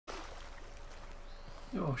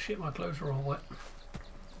Oh shit, my clothes are all wet.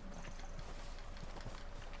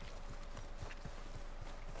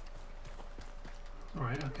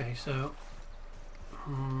 Right, okay, so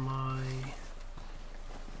my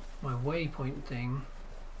waypoint thing,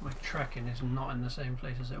 my tracking is not in the same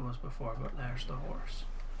place as it was before, but there's the horse.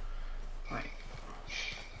 Right.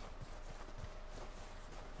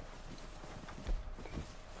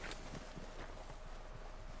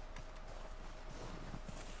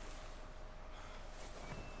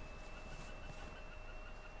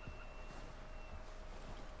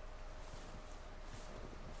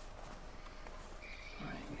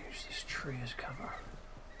 Use this tree as cover.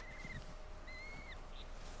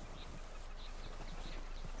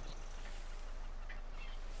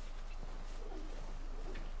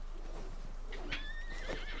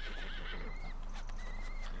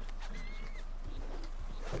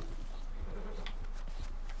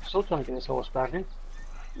 Still trying to get this horse back in.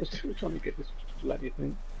 Still trying to get this bloody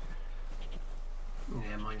thing.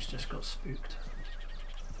 Yeah, mine's just got spooked.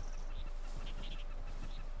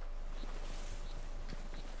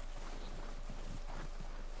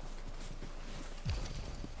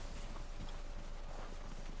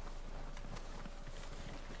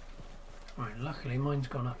 Right, luckily mine's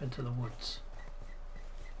gone up into the woods.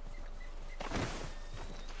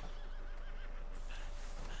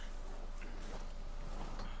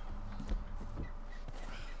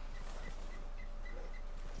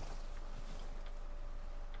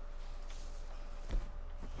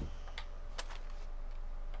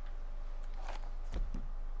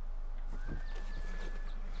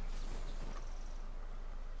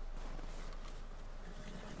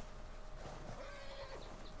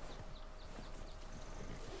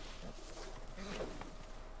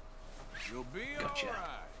 You'll be Gotcha. all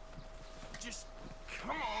right. Just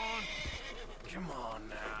come on. Come on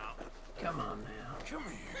now. Come on now. Come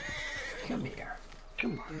here. Come here.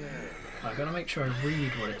 Come on. I've got to make sure I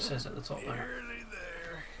read what it says at the top there. Nearly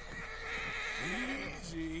there.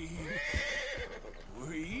 Easy.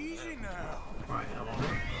 We're easy now. Right, I'm on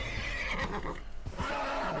it.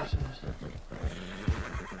 This is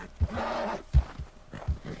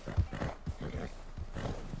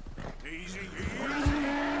Easy, easy.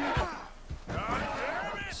 God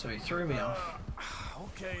damn it. So he threw me off.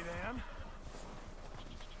 Okay then.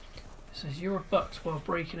 It says you were bucked while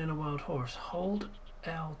breaking in a wild horse. Hold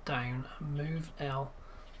L down and move L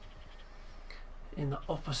in the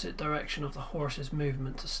opposite direction of the horse's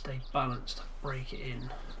movement to stay balanced to break it in.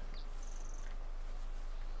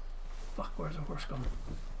 Fuck, where's the horse gone?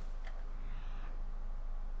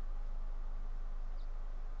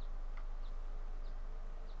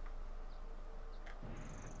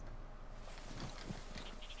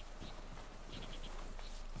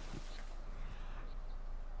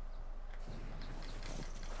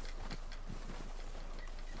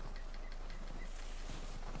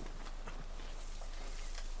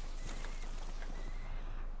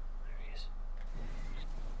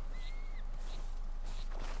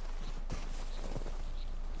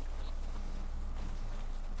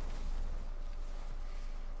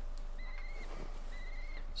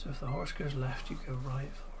 So if the horse goes left, you go right.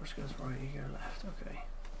 If the horse goes right, you go left. Okay.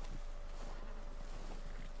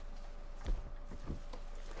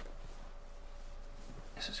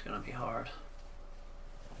 This is going to be hard.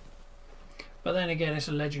 But then again, it's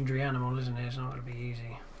a legendary animal, isn't it? It's not going to be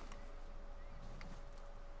easy.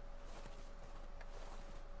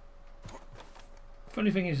 Funny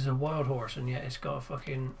thing is, it's a wild horse, and yet it's got a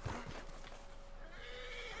fucking...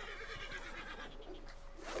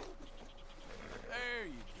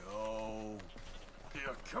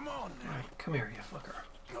 Come on now. Right, come here, you fucker.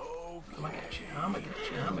 Okay. I'm gonna get you. I'm gonna get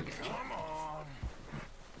you. I'm gonna get you. Come on.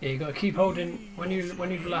 Yeah, you gotta keep holding when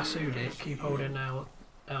you've lassoed it. Keep holding L2.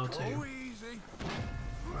 Go easy.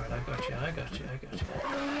 Right, I got you. I got you. I got you.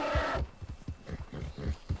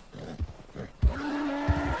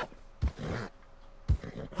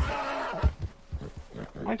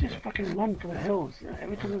 I just fucking run for the hills.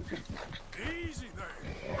 Every time I just Easy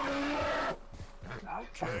there.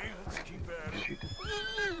 Okay, let's keep at it. shoot it.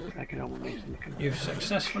 I can almost make it. You've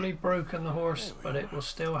successfully broken the horse, but it will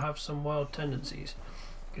still have some wild tendencies.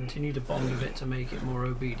 Continue to bond with it to make it more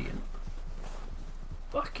obedient.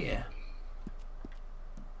 Fuck yeah.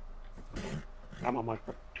 I'm on my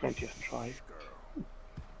 20th try.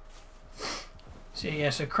 So yeah,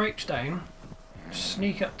 so crouch down,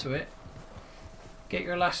 sneak up to it, get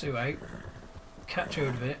your lasso out, catch hold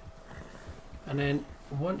of it, and then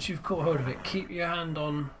once you've caught hold of it, keep your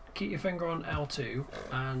finger on L2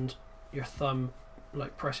 and your thumb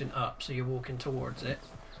like pressing up so you're walking towards it.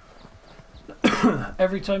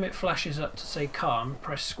 Every time it flashes up to say calm,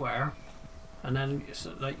 press square, and then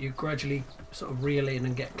like you gradually sort of reel in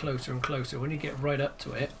and get closer and closer. When you get right up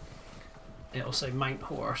to it, it'll say mount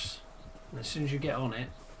horse, and as soon as you get on it,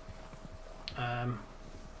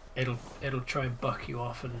 it'll try and buck you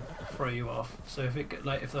off and throw you off. So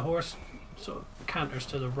if the horse sort of canters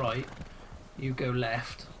to the right, you go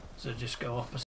left, so just go opposite.